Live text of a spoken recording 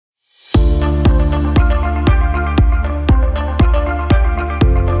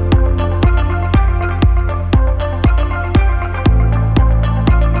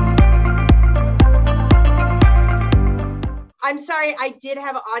I did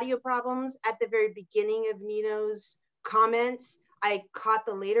have audio problems at the very beginning of Nino's comments. I caught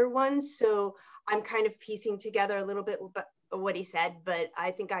the later ones, so I'm kind of piecing together a little bit what he said, but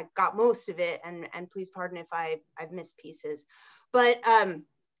I think I got most of it, and please pardon if I've missed pieces. But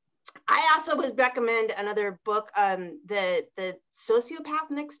I also would recommend another book, the Sociopath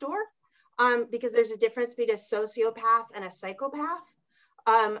Next Door, because there's a difference between a sociopath and a psychopath.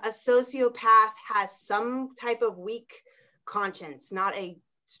 A sociopath has some type of weak conscience, not a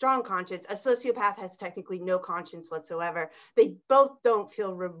strong conscience. A sociopath has technically no conscience whatsoever. They both don't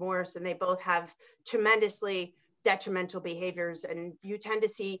feel remorse, and they both have tremendously detrimental behaviors. And you tend to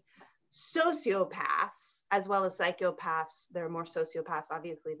see sociopaths as well as psychopaths. There are more sociopaths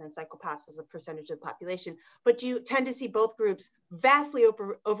obviously than psychopaths as a percentage of the population, but you tend to see both groups vastly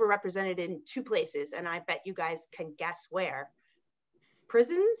overrepresented in two places, and I bet you guys can guess where.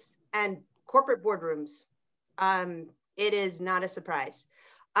 Prisons and corporate boardrooms. It is not a surprise.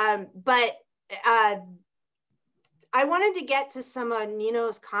 But I wanted to get to some of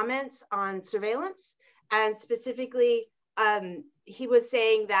Nino's comments on surveillance, and specifically, he was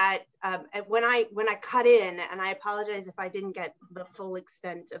saying that when I cut in, and I apologize if I didn't get the full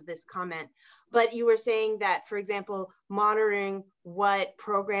extent of this comment, but you were saying that, for example, monitoring what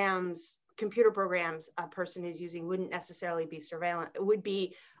programs, computer programs a person is using wouldn't necessarily be surveillance,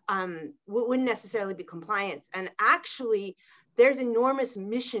 wouldn't necessarily be compliance. And actually, there's enormous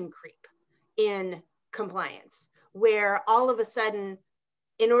mission creep in compliance, where all of a sudden,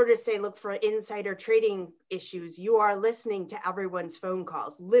 in order to say, look for insider trading issues, you are listening to everyone's phone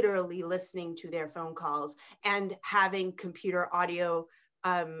calls, literally listening to their phone calls, and having computer audio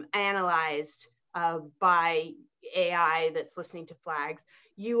analyzed by AI that's listening to flags.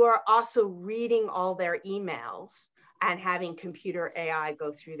 You are also reading all their emails and having computer AI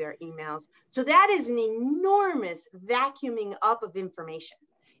go through their emails. So that is an enormous vacuuming up of information.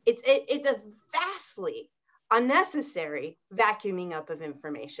 It's a vastly unnecessary vacuuming up of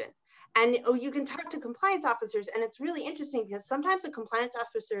information. And you can talk to compliance officers, and it's really interesting because sometimes the compliance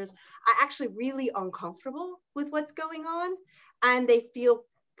officers are actually really uncomfortable with what's going on, and they feel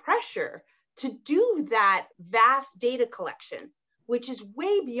pressure to do that vast data collection, which is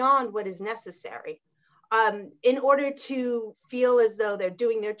way beyond what is necessary. In order to feel as though they're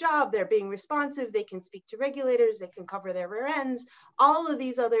doing their job, they're being responsive, they can speak to regulators, they can cover their rear ends, all of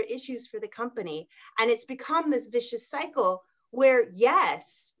these other issues for the company. And it's become this vicious cycle where,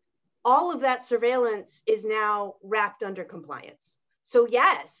 yes, all of that surveillance is now wrapped under compliance. So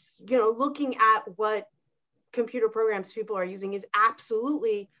yes, looking at what computer programs people are using is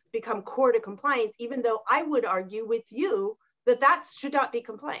absolutely become core to compliance, even though I would argue with you that that should not be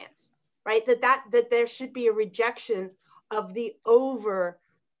compliance. Right, that there should be a rejection of the over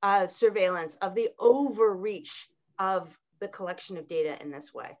surveillance, of the overreach of the collection of data in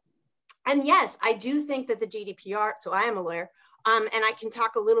this way. And yes, I do think that the GDPR. So I am a lawyer, and I can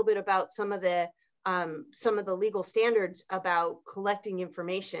talk a little bit about some of the legal standards about collecting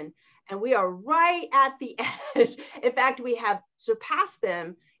information. And we are right at the edge. In fact, we have surpassed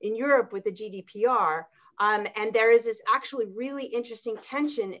them in Europe with the GDPR. And there is this actually really interesting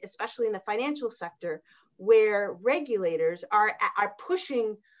tension, especially in the financial sector, where regulators are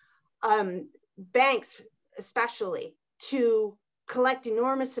pushing banks, especially, to collect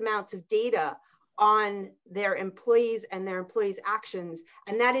enormous amounts of data on their employees and their employees' actions.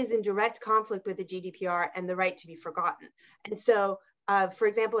 And that is in direct conflict with the GDPR and the right to be forgotten. And so, for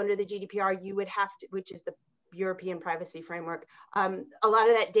example, under the GDPR, you would have to, which is the European privacy framework, a lot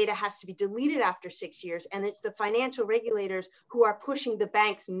of that data has to be deleted after 6 years. And it's the financial regulators who are pushing the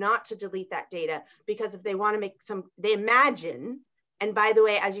banks not to delete that data, because if they want to make they imagine, and by the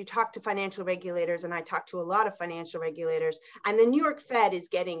way, as you talk to financial regulators, and I talk to a lot of financial regulators, and the New York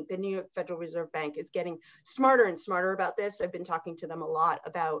Federal Reserve Bank is getting smarter and smarter about this. I've been talking to them a lot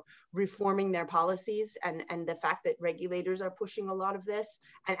about reforming their policies, and the fact that regulators are pushing a lot of this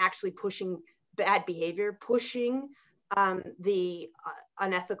and actually pushing bad behavior, pushing the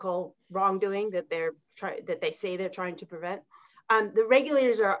unethical wrongdoing that they say they're trying to prevent. The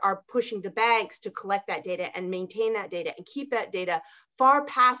regulators are pushing the banks to collect that data and maintain that data and keep that data far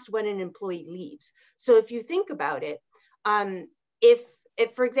past when an employee leaves. So if you think about it, if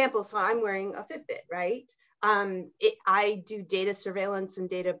for example, so I'm wearing a Fitbit, right? I do data surveillance and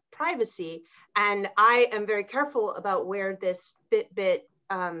data privacy, and I am very careful about where this Fitbit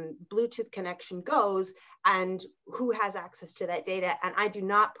Bluetooth connection goes and who has access to that data. And I do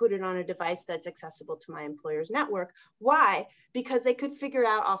not put it on a device that's accessible to my employer's network. Why? Because they could figure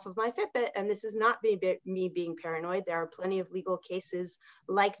out off of my Fitbit, and this is not me being paranoid. There are plenty of legal cases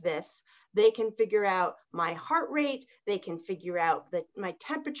like this They can figure out my heart rate. They can figure out my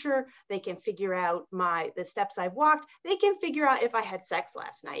temperature. They can figure out the steps I've walked. They can figure out if I had sex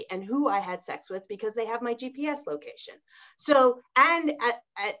last night and who I had sex with because they have my GPS location. So, and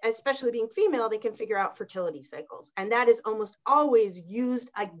especially being female, they can figure out fertility cycles. And that is almost always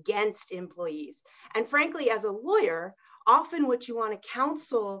used against employees. And frankly, as a lawyer, often what you want to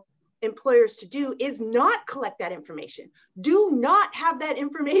counsel employers to do is not collect that information. Do not have that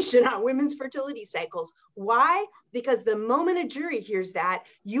information on women's fertility cycles. Why? Because the moment a jury hears that,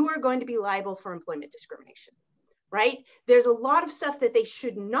 you are going to be liable for employment discrimination, right? There's a lot of stuff that they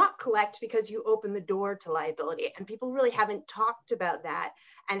should not collect because you open the door to liability. And people really haven't talked about that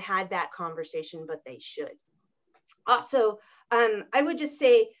and had that conversation, but they should. Also, I would just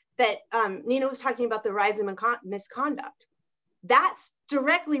say that Nina was talking about the rise in misconduct. That's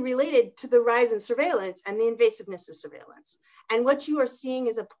directly related to the rise in surveillance and the invasiveness of surveillance. And what you are seeing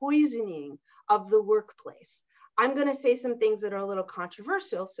is a poisoning of the workplace. I'm going to say some things that are a little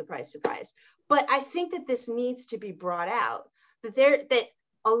controversial, surprise, surprise, but I think that this needs to be brought out, that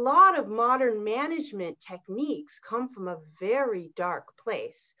a lot of modern management techniques come from a very dark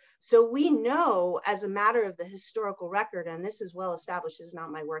place. So we know, as a matter of the historical record, and this is well established, this is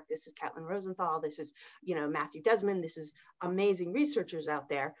not my work, this is Catlin Rosenthal, this is Matthew Desmond, this is amazing researchers out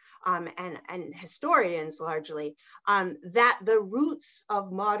there, and historians largely, that the roots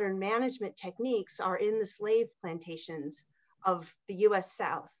of modern management techniques are in the slave plantations of the US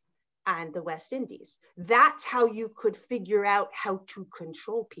South and the West Indies. That's how you could figure out how to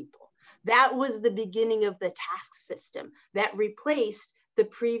control people. That was the beginning of the task system that replaced the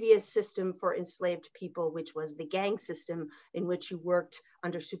previous system for enslaved people, which was the gang system in which you worked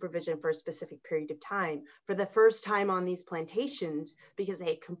under supervision for a specific period of time. For the first time on these plantations, because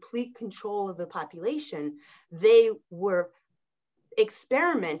they had complete control of the population, they were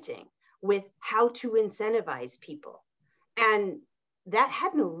experimenting with how to incentivize people. And that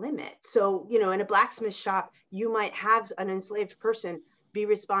had no limit. So, in a blacksmith shop, you might have an enslaved person be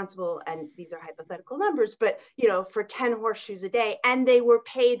responsible, and these are hypothetical numbers, but for 10 horseshoes a day, and they were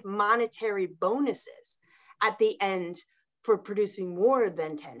paid monetary bonuses at the end for producing more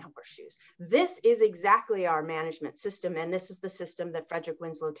than 10 horseshoes. This is exactly our management system, and this is the system that Frederick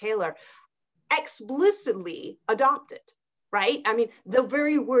Winslow Taylor explicitly adopted, right? I mean, the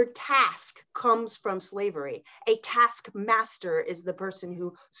very word task comes from slavery. A taskmaster is the person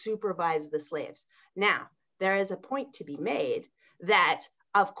who supervised the slaves. Now, there is a point to be made that,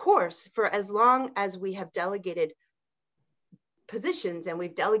 of course, for as long as we have delegated positions and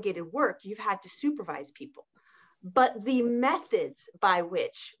we've delegated work, you've had to supervise people. But the methods by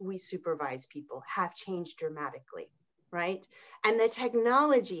which we supervise people have changed dramatically, right? And the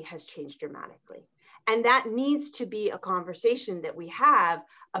technology has changed dramatically. And that needs to be a conversation that we have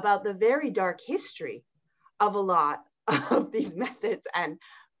about the very dark history of a lot of these methods and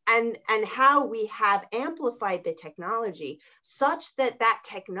how we have amplified the technology such that that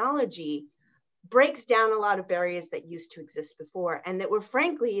technology breaks down a lot of barriers that used to exist before and that were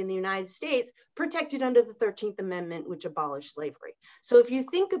frankly in the United States protected under the 13th Amendment, which abolished slavery. So if you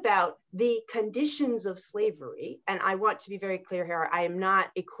think about the conditions of slavery, and I want to be very clear here, I am not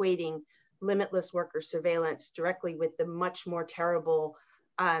equating limitless worker surveillance directly with the much more terrible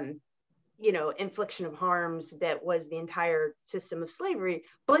infliction of harms that was the entire system of slavery,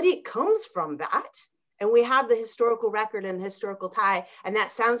 but it comes from that. And we have the historical record and the historical tie, and that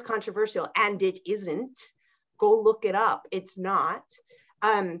sounds controversial, and it isn't. Go look it up, it's not.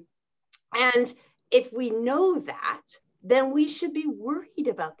 And if we know that, then we should be worried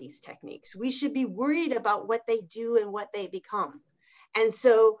about these techniques. We should be worried about what they do and what they become. And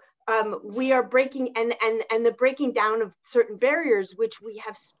so we are breaking and the breaking down of certain barriers, which we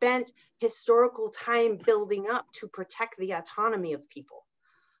have spent historical time building up to protect the autonomy of people,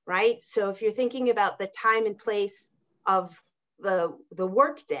 right? So if you're thinking about the time and place of the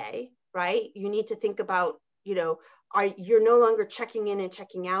workday, right, you need to think about, you're no longer checking in and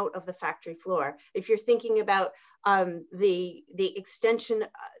checking out of the factory floor. If you're thinking about the extension,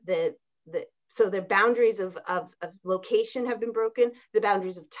 so the boundaries of location have been broken, the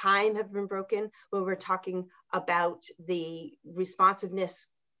boundaries of time have been broken, when we're talking about the responsiveness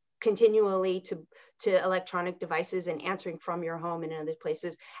continually to electronic devices and answering from your home and in other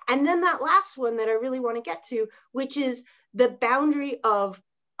places. And then that last one that I really want to get to, which is the boundary of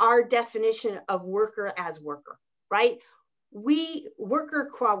our definition of worker as worker, right? We worker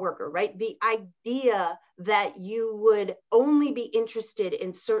qua worker, right? The idea that you would only be interested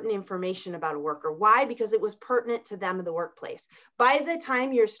in certain information about a worker. Why? Because it was pertinent to them in the workplace. By the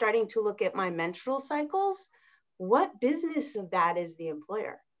time you're starting to look at my menstrual cycles, what business of that is the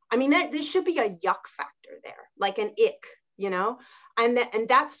employer? I mean, there should be a yuck factor there, like an ick, you know, and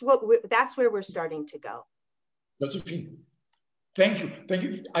that's where we're starting to go. Josephine, thank you, thank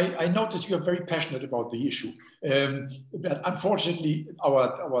you. I noticed you are very passionate about the issue, but unfortunately,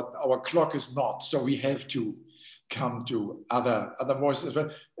 our clock is not, so we have to come to other voices as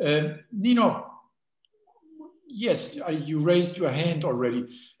well. Nino, yes, you raised your hand already.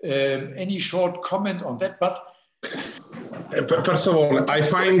 Any short comment on that? But first of all, I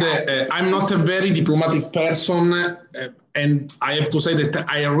find I'm not a very diplomatic person, and I have to say that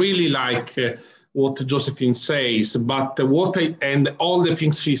I really like what Josephine says, but and all the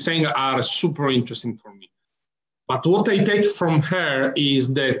things she's saying are super interesting for me. But what I take from her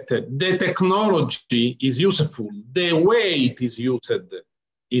is that the technology is useful. The way it is used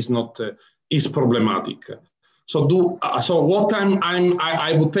is not is problematic. So what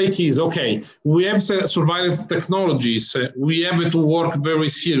I would take is, okay, we have surveillance technologies. We have to work very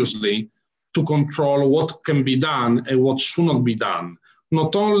seriously to control what can be done and what should not be done,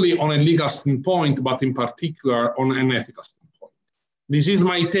 not only on a legal standpoint, but in particular on an ethical standpoint. This is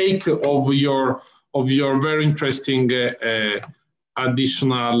my take of your very interesting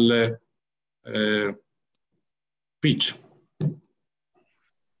additional pitch.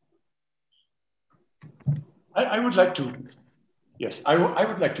 I would like to, yes, I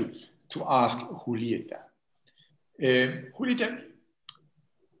would like to ask Julieta. Julieta,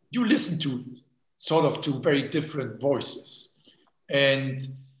 you listen to sort of two very different voices. And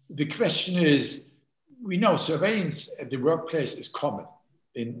the question is, we know surveillance at the workplace is common.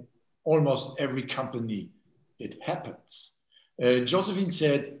 In almost every company, it happens. Josephine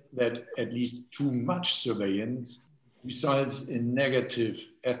said that at least too much surveillance results in negative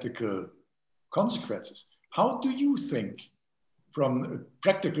ethical consequences. How do you think, from a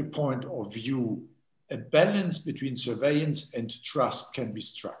practical point of view, a balance between surveillance and trust can be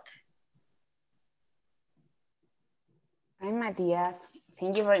struck? Hi, Matthias.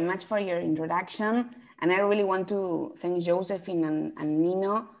 Thank you very much for your introduction. And I really want to thank Josephine and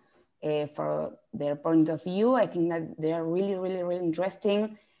Nino for their point of view. I think that they are really, really, really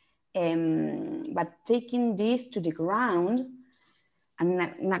interesting. But taking this to the ground, and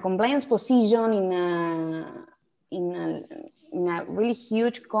in a compliance position in a really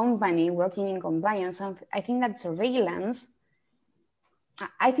huge company working in compliance, I think that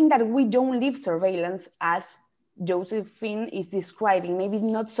we don't live surveillance as Josephine is describing. Maybe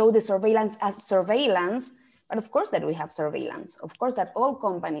not so the surveillance as surveillance, but of course that we have surveillance. Of course that all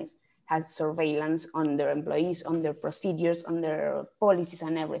companies have surveillance on their employees, on their procedures, on their policies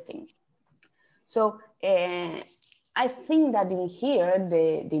and everything. So I think that in here,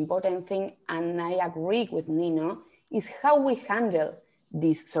 the important thing, and I agree with Nino, is how we handle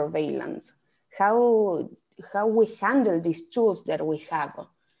this surveillance, how we handle these tools that we have.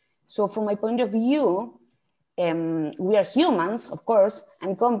 So from my point of view, we are humans, of course,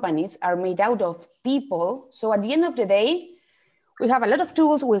 and companies are made out of people. So at the end of the day, we have a lot of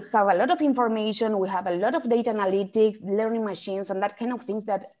tools, we have a lot of information, we have a lot of data analytics, learning machines, and that kind of things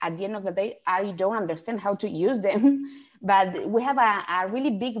that at the end of the day, I don't understand how to use them, but we have a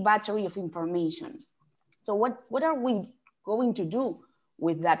really big battery of information. So what are we going to do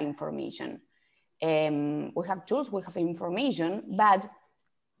with that information? We have tools, we have information, but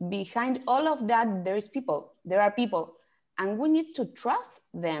behind all of that, there are people, and we need to trust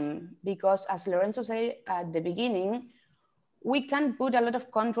them because as Lorenzo said at the beginning, we can put a lot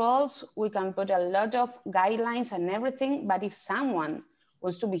of controls, we can put a lot of guidelines and everything, but if someone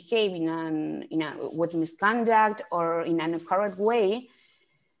wants to behave with misconduct or in an incorrect way,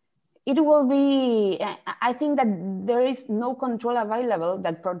 it will be, I think that there is no control available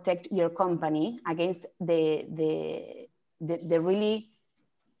that protect your company against the really,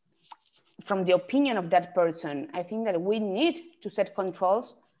 from the opinion of that person. I think that we need to set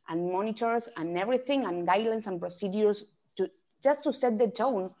controls and monitors and everything and guidelines and procedures just to set the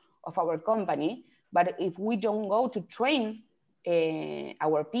tone of our company. But if we don't go to train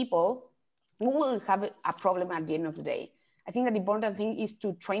our people, we will have a problem at the end of the day. I think that the important thing is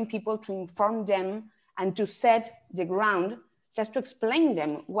to train people, to inform them, and to set the ground, just to explain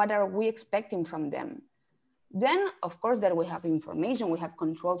them what are we expecting from them. Then, of course, that we have information, we have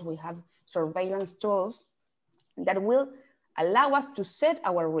controls, we have surveillance tools that will allow us to set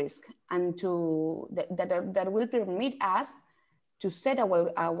our risk and that will permit us to set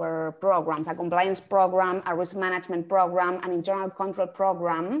our programs, a compliance program, a risk management program, an internal control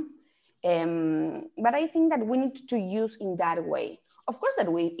program. But I think that we need to use in that way. Of course that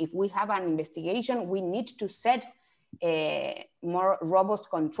if we have an investigation, we need to set more robust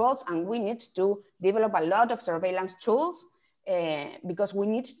controls and we need to develop a lot of surveillance tools because we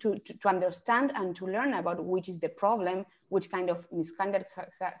need to understand and to learn about which is the problem, which kind of misconduct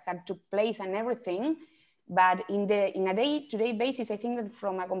had took place and everything. But in a day-to-day basis, I think that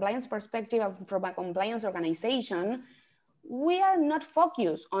from a compliance perspective, from a compliance organization, we are not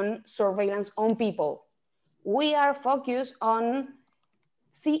focused on surveillance on people. We are focused on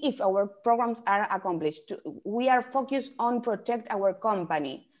see if our programs are accomplished. We are focused on protect our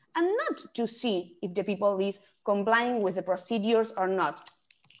company and not to see if the people is complying with the procedures or not.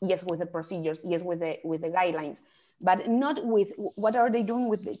 Yes, with the procedures, yes, with the guidelines, but not with what are they doing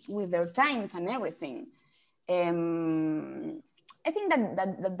with their times and everything. I think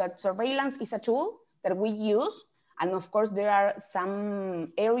that surveillance is a tool that we use. And of course, there are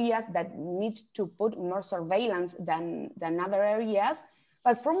some areas that need to put more surveillance than other areas.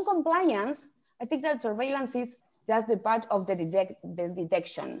 But from compliance, I think that surveillance is just the part of the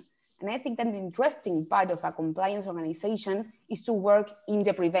detection. And I think that the interesting part of a compliance organization is to work in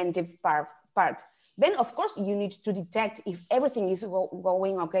the preventive part. Then, of course, you need to detect if everything is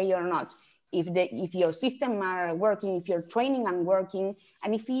going okay or not. If your systems are working, if your training are working,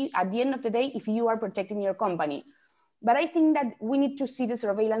 and if you, at the end of the day, if you are protecting your company. But I think that we need to see the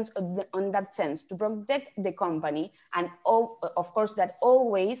surveillance on that sense to protect the company, and of course that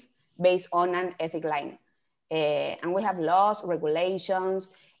always based on an ethic line. And we have laws, regulations.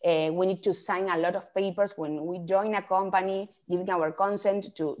 We need to sign a lot of papers when we join a company, giving our consent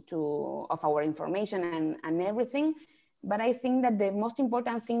of our information and everything. But I think that the most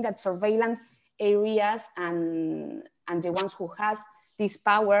important thing that surveillance areas and the ones who has this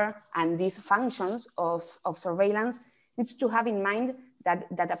power and these functions of surveillance needs to have in mind that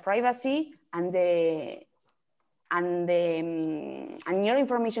the privacy and your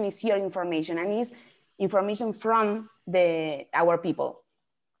information is your information and is information from our people.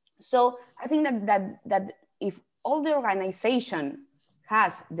 So I think that if all the organization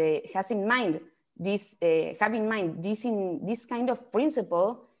has in mind this, have in mind this kind of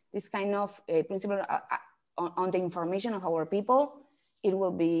principle, on the information of our people, it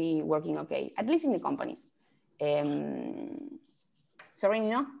will be working okay, at least in the companies. Sorry,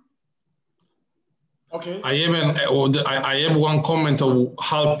 Nino? Okay. I have one comment of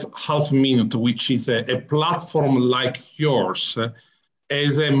half minute, which is a platform like yours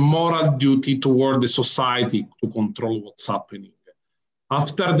has a moral duty toward the society to control what's happening.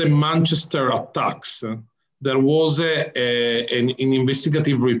 After the Manchester attacks, there was an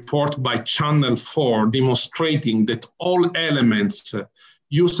investigative report by Channel 4 demonstrating that all elements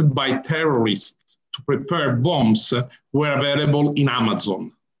used by terrorists to prepare bombs were available in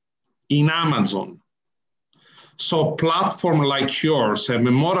Amazon. So platforms like yours have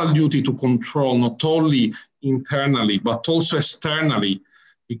a moral duty to control not only internally, but also externally,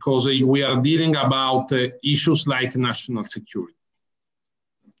 because we are dealing about issues like national security.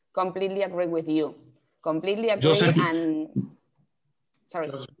 Completely agree with you. Completely agree. Josephine. And sorry.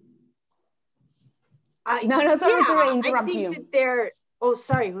 No, sorry to interrupt I think you. that they're, oh,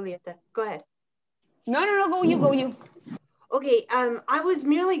 sorry, Julieta, go ahead. No, go you. Okay, I was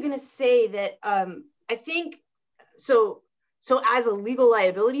merely gonna say that I think, so as a legal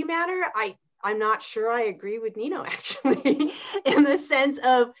liability matter, I'm not sure I agree with Nino actually, in the sense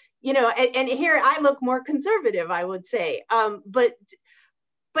of, and here I look more conservative, I would say, but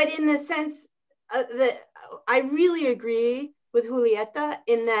in the sense that I really agree with Julieta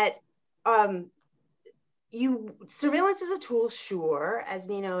in that surveillance is a tool, sure, as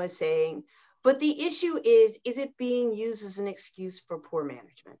Nino is saying, but the issue is it being used as an excuse for poor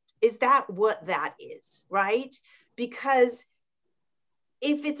management? Is that what that is, right? Because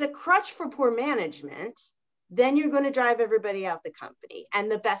if it's a crutch for poor management, then you're going to drive everybody out the company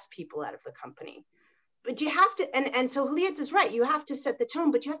and the best people out of the company. But you have to, and so Julieta's right, you have to set the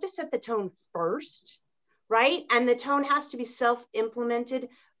tone, but you have to set the tone first, right? And the tone has to be self-implemented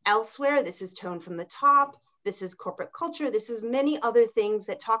elsewhere. This is tone from the top. This is corporate culture. This is many other things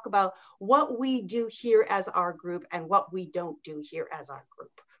that talk about what we do here as our group and what we don't do here as our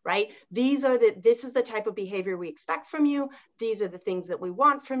group, right? This is the type of behavior we expect from you. These are the things that we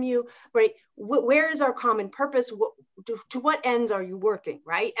want from you, right? Where is our common purpose? To what ends are you working,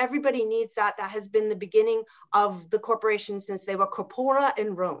 right? Everybody needs that. That has been the beginning of the corporation since they were corpora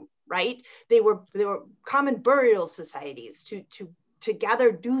in Rome, right? They were common burial societies to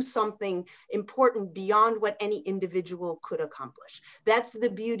together do something important beyond what any individual could accomplish. That's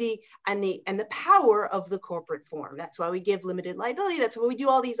the beauty and the power of the corporate form. That's why we give limited liability. That's why we do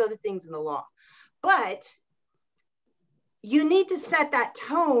all these other things in the law. But you need to set that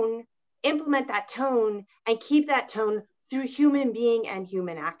tone, implement that tone, and keep that tone through human being and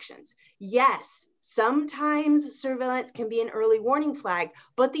human actions. Yes, sometimes surveillance can be an early warning flag,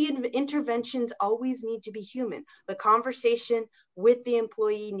 but the interventions always need to be human. The conversation with the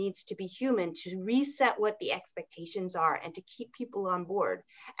employee needs to be human to reset what the expectations are and to keep people on board.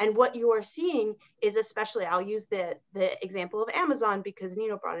 And what you are seeing is, especially, I'll use the example of Amazon because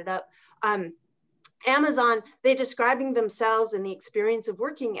Nino brought it up. Amazon, they're describing themselves and the experience of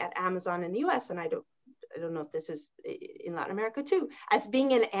working at Amazon in the US, and I don't know if this is in Latin America too, as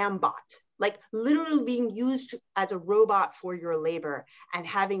being an ambot, like literally being used as a robot for your labor and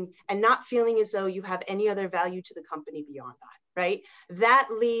not feeling as though you have any other value to the company beyond that, right? That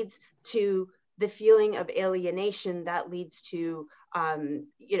leads to the feeling of alienation, that leads to,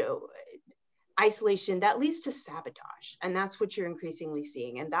 isolation, that leads to sabotage. And that's what you're increasingly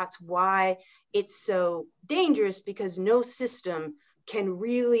seeing. And that's why it's so dangerous, because no system can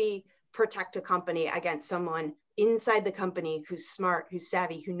really protect a company against someone inside the company who's smart, who's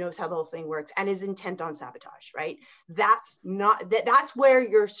savvy, who knows how the whole thing works and is intent on sabotage, right? That's where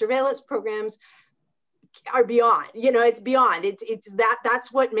your surveillance programs are beyond, it's beyond.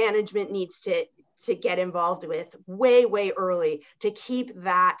 That's what management needs to get involved with way early to keep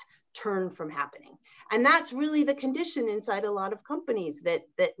that turn from happening. And that's really the condition inside a lot of companies that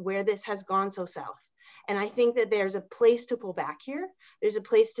where this has gone so south. And I think that there's a place to pull back here. There's a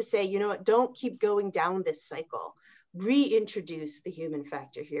place to say, don't keep going down this cycle. Reintroduce the human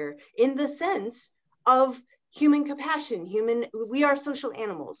factor here in the sense of human compassion, we are social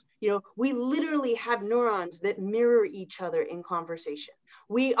animals. We literally have neurons that mirror each other in conversation.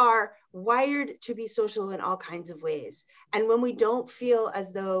 We are wired to be social in all kinds of ways. And when we don't feel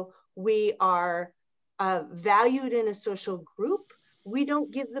as though we are valued in a social group, we don't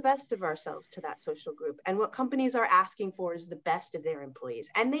give the best of ourselves to that social group. And what companies are asking for is the best of their employees.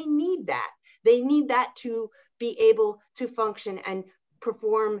 And they need that. They need that to be able to function and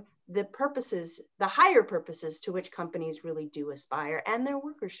perform the purposes, the higher purposes to which companies really do aspire, and their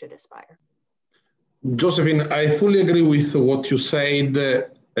workers should aspire. Josephine, I fully agree with what you said,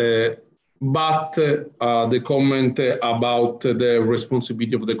 but the comment about the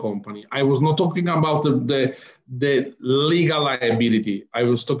responsibility of the company. I was not talking about the legal liability. I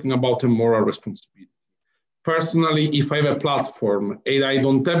was talking about a moral responsibility. Personally, if I have a platform and I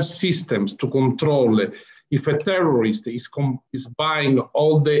don't have systems to control if a terrorist is buying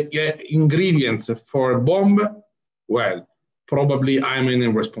all the ingredients for a bomb, well, probably I'm an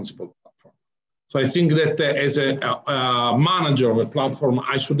irresponsible platform. So I think that as a manager of a platform,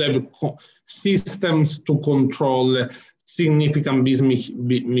 I should have systems to control significant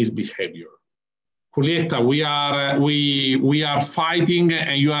misbehavior. Julieta, we are fighting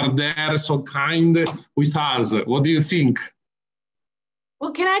and you are there so kind with us. What do you think?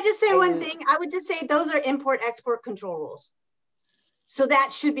 Well, can I just say one thing? I would just say those are import-export control rules. So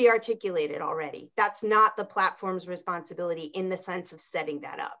that should be articulated already. That's not the platform's responsibility in the sense of setting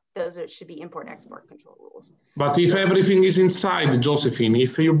that up. Those should be import-export control rules. But if everything is inside, Josephine,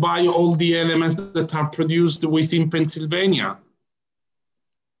 if you buy all the elements that are produced within Pennsylvania,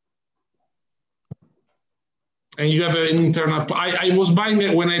 and you have an internal, I was buying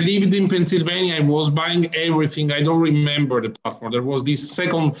it when I lived in Pennsylvania, I was buying everything. I don't remember the platform. There was this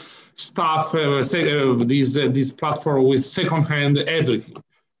second stuff, this platform with secondhand everything.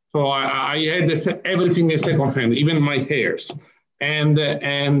 So I had everything is secondhand, even my hairs. But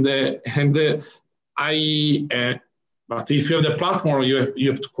if you have the platform, you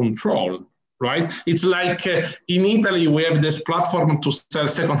have to control, right? It's like in Italy, we have this platform to sell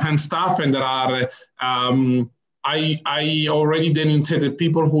secondhand stuff, and there are, I already denunciated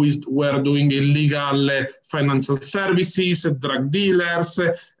people who were doing illegal financial services, drug dealers,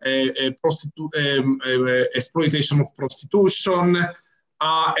 exploitation of prostitution,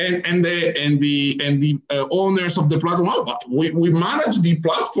 and the owners of the platform. Oh, but we manage the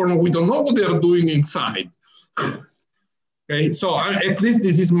platform. We don't know what they are doing inside. Okay, so at least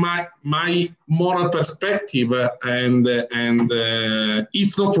this is my moral perspective, and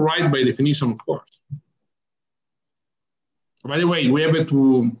it's not right by definition, of course. By the way, we have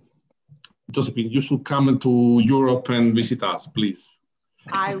to, Josephine, you should come to Europe and visit us, please.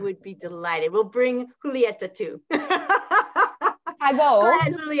 I would be delighted. We'll bring Julieta too. I go. Go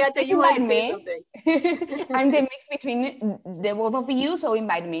ahead, Julieta, you want to say something. I'm the mix between the both of you, so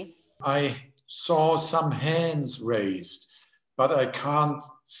invite me. I saw some hands raised, but I can't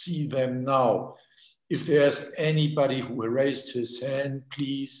see them now. If there's anybody who raised his hand,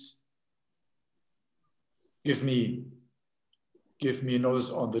 please give me a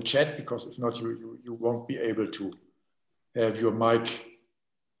notice on the chat, because if not, you won't be able to have your mic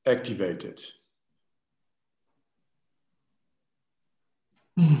activated.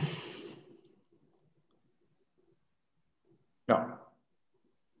 No.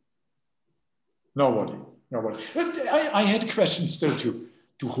 Nobody. But I had questions still to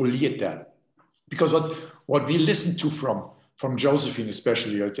Julieta, because what we listened to from Josephine,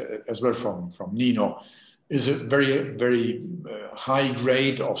 especially as well from Nino, is a very high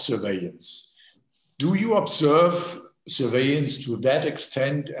grade of surveillance. Do you observe surveillance to that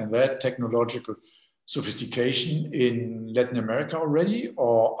extent and that technological sophistication in Latin America already,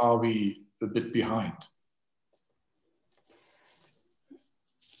 or are we a bit behind?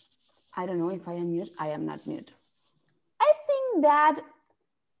 I don't know if I am mute. I am not mute. I think that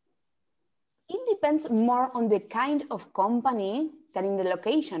it depends more on the kind of company than in the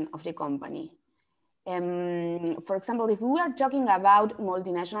location of the company. For example, if we are talking about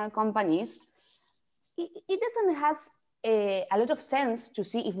multinational companies, it doesn't have a lot of sense to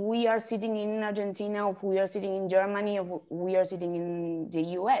see if we are sitting in Argentina, or if we are sitting in Germany, or if we are sitting in the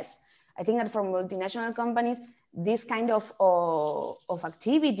US. I think that for multinational companies, this kind of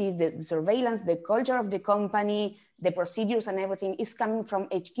activities, the surveillance, the culture of the company, the procedures and everything is coming from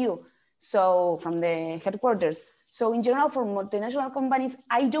HQ, so from the headquarters. So in general, for multinational companies,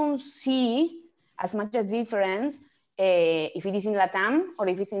 I don't see as much a difference if it is in LATAM or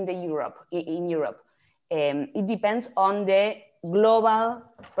if it's in Europe. It depends on the global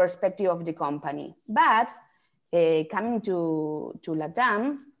perspective of the company. But coming to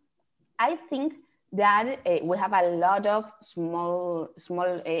LATAM, I think that we have a lot of small,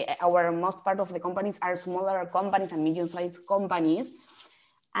 our most part of the companies are smaller companies and medium-sized companies.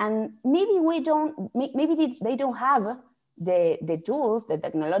 And maybe they don't have the tools, the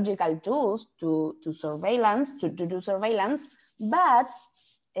technological tools to do surveillance, but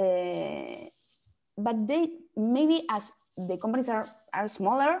they maybe, as the companies are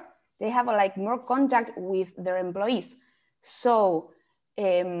smaller, they have like more contact with their employees. So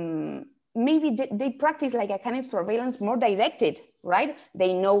maybe they practice like a kind of surveillance more directed, right?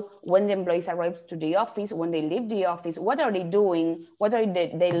 They know when the employees arrive to the office, when they leave the office, what are they doing, what are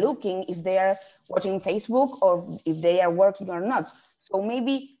they looking, if they are watching Facebook or if they are working or not. So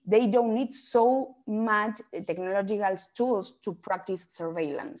maybe they don't need so much technological tools to practice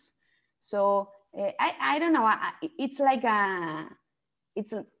surveillance. So I don't know, it's like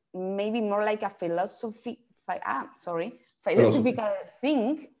maybe more like a philosophical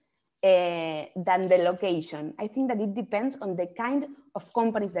thing than the location. I think that it depends on the kind of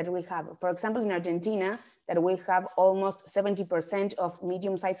companies that we have. For example, in Argentina, that we have almost 70% of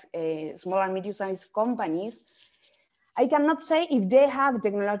medium-sized, small and medium-sized companies. I cannot say if they have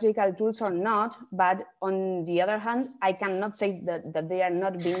technological tools or not, but on the other hand, I cannot say that they are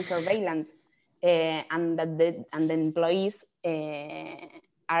not being surveilled and that the employees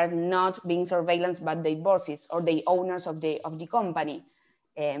are not being surveilled by their bosses or the owners of the company.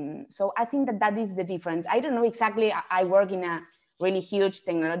 So I think that is the difference. I don't know exactly. I work in a really huge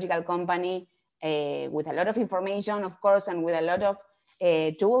technological company with a lot of information, of course, and with a lot of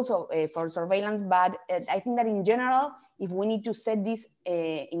tools for surveillance. But I think that in general, if we need to set this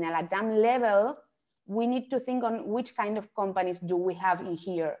in a LATAM level, we need to think on which kind of companies do we have in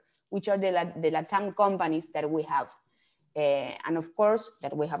here, which are the LATAM companies that we have. And of course,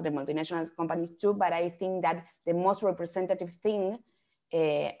 that we have the multinational companies too, but I think that the most representative thing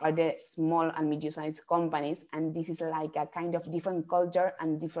are the small and medium-sized companies, and this is like a kind of different culture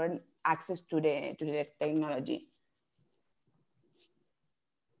and different access to the technology.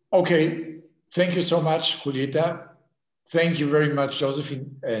 Okay, thank you so much, Julieta. Thank you very much,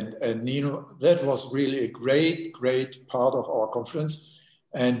 Josephine and Nino. That was really a great part of our conference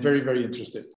and very interesting.